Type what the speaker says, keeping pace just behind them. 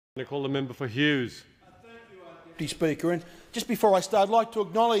I call the member for Hughes. Thank you, Deputy Speaker. And just before I start, I'd like to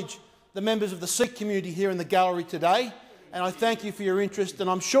acknowledge the members of the Sikh community here in the gallery today, and I thank you for your interest. And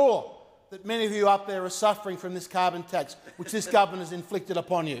I'm sure that many of you up there are suffering from this carbon tax, which this government has inflicted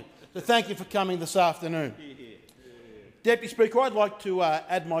upon you. So thank you for coming this afternoon. Deputy Speaker, I'd like to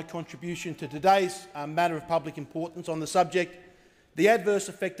add my contribution to today's matter of public importance on the subject, the adverse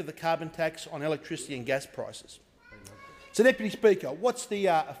effect of the carbon tax on electricity and gas prices. So, Deputy Speaker, what's the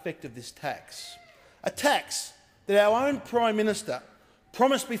effect of this tax? A tax that our own Prime Minister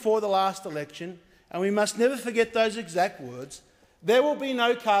promised before the last election, and we must never forget those exact words: there will be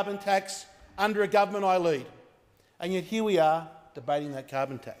no carbon tax under a government I lead. And yet here we are debating that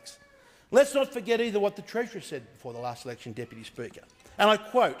carbon tax. Let's not forget either what the Treasurer said before the last election, Deputy Speaker. And I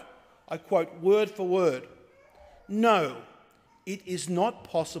quote word for word, "No, it is not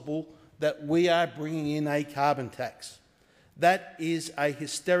possible that we are bringing in a carbon tax. That is a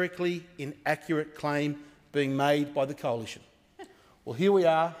hysterically inaccurate claim being made by the coalition." Well, here we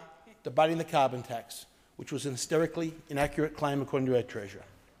are debating the carbon tax, which was an hysterically inaccurate claim according to our Treasurer.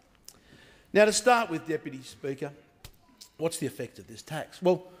 Now, to start with, Deputy Speaker, what's the effect of this tax?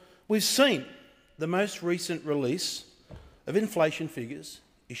 Well, we've seen the most recent release of inflation figures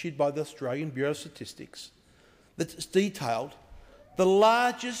issued by the Australian Bureau of Statistics that's detailed the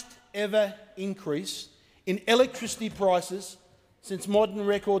largest ever increase in electricity prices since modern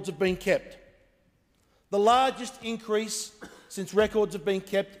records have been kept. The largest increase since records have been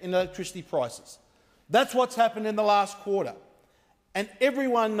kept in electricity prices. That's what's happened in the last quarter. And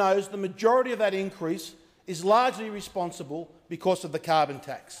everyone knows the majority of that increase is largely responsible because of the carbon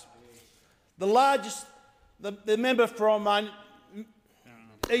tax. The member from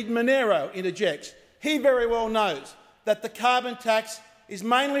Eden Monero interjects. He very well knows that the carbon tax is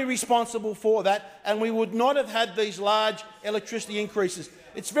mainly responsible for that, and we would not have had these large electricity increases.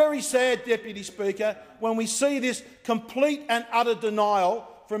 It's very sad, Deputy Speaker, when we see this complete and utter denial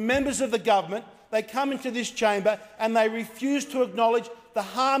from members of the government. They come into this chamber and they refuse to acknowledge the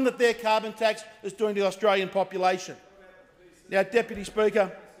harm that their carbon tax is doing to the Australian population. Now, Deputy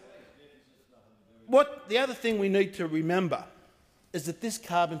Speaker, the other thing we need to remember is that this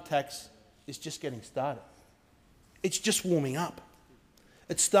carbon tax is just getting started. It's just warming up.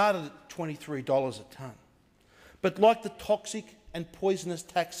 It started at $23 a tonne. But like the toxic and poisonous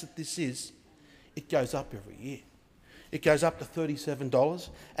tax that this is, it goes up every year. It goes up to $37.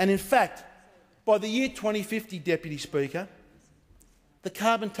 And in fact, by the year 2050, Deputy Speaker, the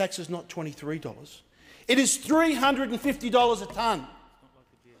carbon tax is not $23. It is $350 a tonne.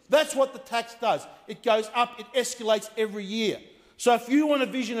 That's what the tax does. It goes up, it escalates every year. So if you want a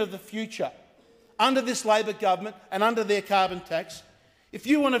vision of the future under this Labor government and under their carbon tax, if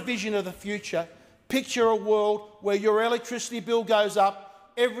you want a vision of the future, picture a world where your electricity bill goes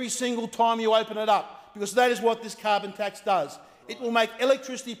up every single time you open it up, because that is what this carbon tax does. It will make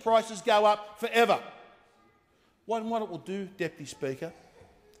electricity prices go up forever. What it will do, Deputy Speaker,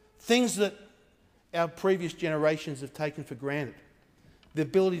 things that our previous generations have taken for granted, the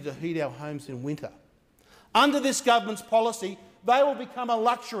ability to heat our homes in winter. Under this government's policy, they will become a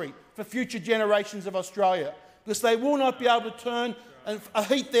luxury for future generations of Australia, because they will not be able to turn and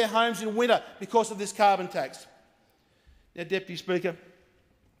heat their homes in winter because of this carbon tax. Now, Deputy Speaker,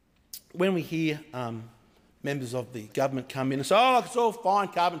 when we hear members of the government come in and say, "Oh, it's all fine,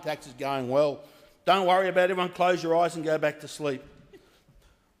 carbon tax is going well, don't worry about it, everyone close your eyes and go back to sleep."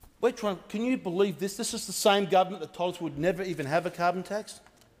 Can you believe this? This is the same government that told us we'd never even have a carbon tax.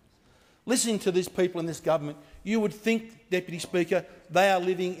 Listening to these people in this government, you would think, Deputy Speaker, they are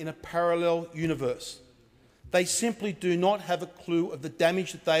living in a parallel universe. They simply do not have a clue of the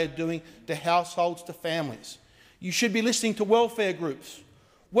damage that they are doing to households, to families. You should be listening to welfare groups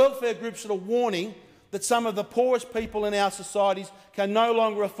that are warning that some of the poorest people in our societies can no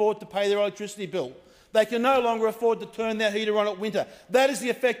longer afford to pay their electricity bill. They can no longer afford to turn their heater on at winter. That is the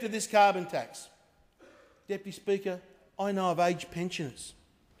effect of this carbon tax. Deputy Speaker, I know of aged pensioners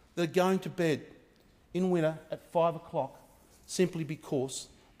that are going to bed in winter at 5 o'clock simply because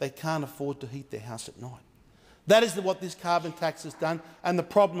they can't afford to heat their house at night. That is what this carbon tax has done, and the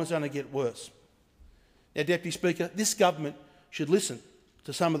problem is going to get worse. Now, Deputy Speaker, this government should listen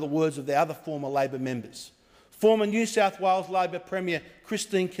to some of the words of the other former Labor members. Former New South Wales Labor Premier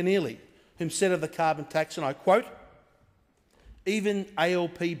Christine Keneally, whom said of the carbon tax, and I quote, "Even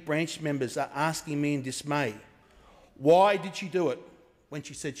ALP branch members are asking me in dismay, why did she do it when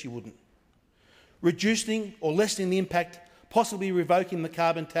she said she wouldn't? Reducing or lessening the impact, possibly revoking the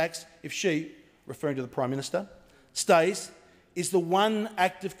carbon tax if she," referring to the Prime Minister, "stays, is the one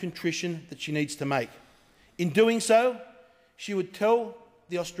act of contrition that she needs to make. In doing so, she would tell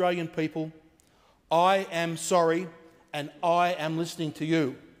the Australian people, I am sorry and I am listening to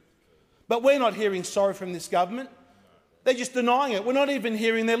you. But we're not hearing sorry from this government. They're just denying it. We're not even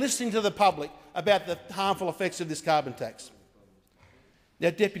hearing, they're listening to the public about the harmful effects of this carbon tax. Now,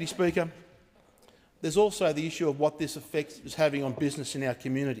 Deputy Speaker, there's also the issue of what this effect is having on business in our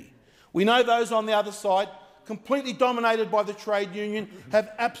community. We know those on the other side, completely dominated by the trade union,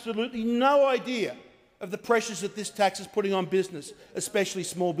 have absolutely no idea of the pressures that this tax is putting on business, especially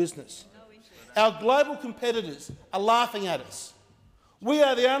small business. Our global competitors are laughing at us. We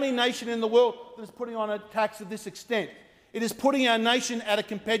are the only nation in the world that is putting on a tax of this extent. It is putting our nation at a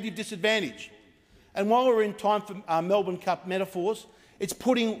competitive disadvantage. And while we're in time for our Melbourne Cup metaphors, it's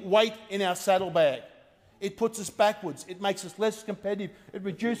putting weight in our saddlebag. It puts us backwards. It makes us less competitive. It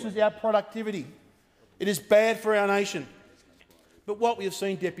reduces our productivity. It is bad for our nation. But what we have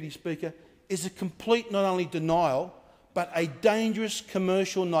seen, Deputy Speaker, is a complete not only denial, but a dangerous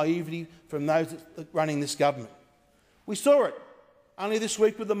commercial naivety from those that are running this government. We saw it only this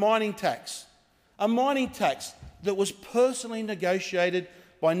week with the mining tax, a mining tax that was personally negotiated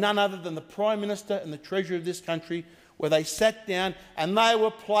by none other than the Prime Minister and the Treasurer of this country, where they sat down and they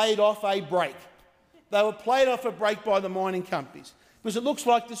were played off a break. They were played off a break by the mining companies, because it looks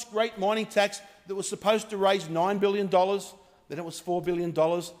like this great mining tax that was supposed to raise $9 billion, then it was $4 billion,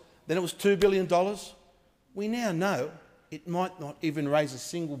 then it was $2 billion. We now know it might not even raise a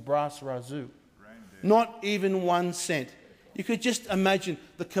single brass razoo, not even 1 cent. You could just imagine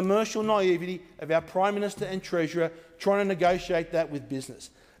the commercial naivety of our Prime Minister and Treasurer trying to negotiate that with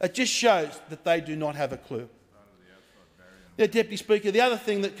business. It just shows that they do not have a clue. Now, Deputy Speaker, the other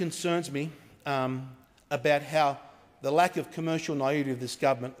thing that concerns me about how the lack of commercial naivety of this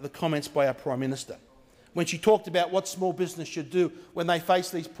government, the comments by our Prime Minister, when she talked about what small business should do when they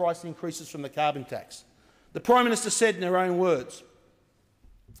face these price increases from the carbon tax. The Prime Minister said in her own words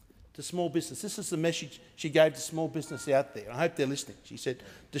to small business, this is the message she gave to small business out there. I hope they're listening. She said,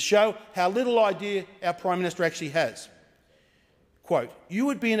 to show how little idea our Prime Minister actually has, quote, you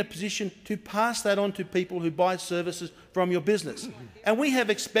would be in a position to pass that on to people who buy services from your business, and we have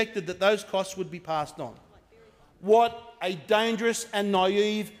expected that those costs would be passed on. What a dangerous and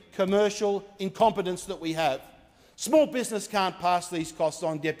naive commercial incompetence that we have. Small business can't pass these costs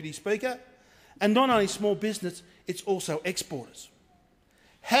on, Deputy Speaker, and not only small business, it's also exporters.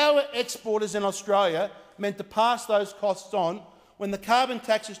 How are exporters in Australia meant to pass those costs on when the carbon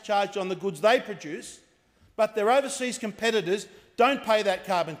tax is charged on the goods they produce, but their overseas competitors don't pay that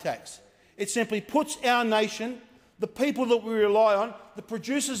carbon tax? It simply puts our nation, the people that we rely on, the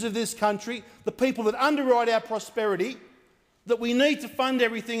producers of this country, the people that underwrite our prosperity, that we need to fund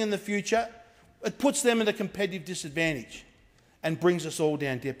everything in the future, it puts them at a competitive disadvantage and brings us all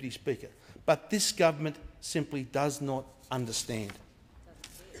down, Deputy Speaker. But this government simply does not understand.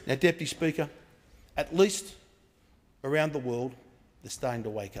 Now, Deputy Speaker, at least around the world, they're starting to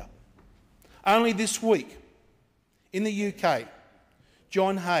wake up. Only this week, in the UK,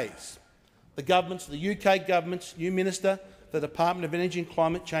 John Hayes, the UK government's new Minister for the Department of Energy and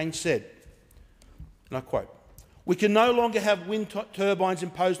Climate Change, said, and I quote, we can no longer have wind turbines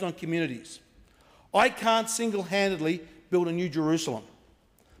imposed on communities. I can't single-handedly build a new Jerusalem,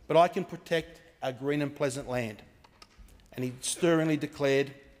 but I can protect our green and pleasant land. And he stirringly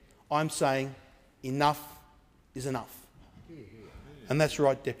declared, I'm saying enough is enough. And that's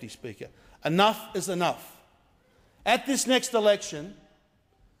right, Deputy Speaker. Enough is enough. At this next election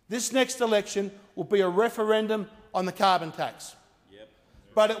will be a referendum on the carbon tax. Yep.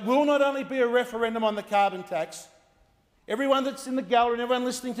 But it will not only be a referendum on the carbon tax. Everyone that's in the gallery and everyone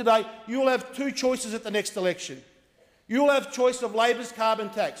listening today, you will have two choices at the next election. You will have choice of Labor's carbon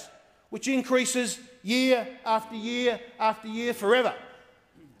tax, which increases year after year after year forever.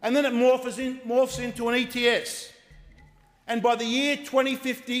 And then it morphs into an ETS. And by the year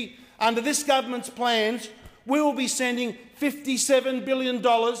 2050, under this government's plans, we will be sending $57 billion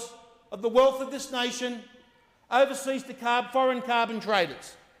of the wealth of this nation overseas to foreign carbon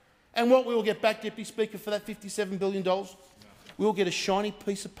traders. And what we will get back, Deputy Speaker, for that $57 billion? We will get a shiny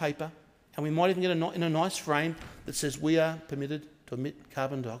piece of paper, and we might even get in a nice frame that says we are permitted to emit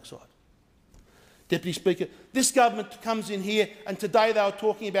carbon dioxide. Deputy Speaker, this government comes in here, and today they were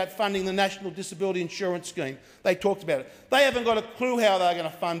talking about funding the National Disability Insurance Scheme. They talked about it. They haven't got a clue how they're going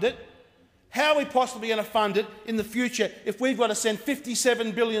to fund it. How are we possibly going to fund it in the future if we've got to send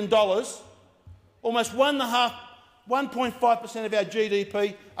 $57 billion, almost 1.5% of our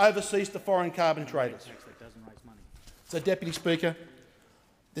GDP, overseas to foreign carbon traders? So, Deputy Speaker,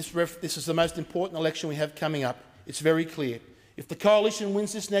 this is the most important election we have coming up. It's very clear. If the coalition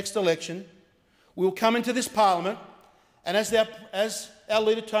wins this next election, we will come into this parliament, and as our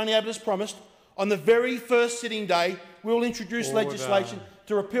leader Tony Abbott has promised, on the very first sitting day, we will introduce legislation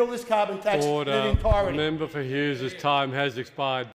to repeal this carbon tax in its entirety. The member for Hughes' time has expired.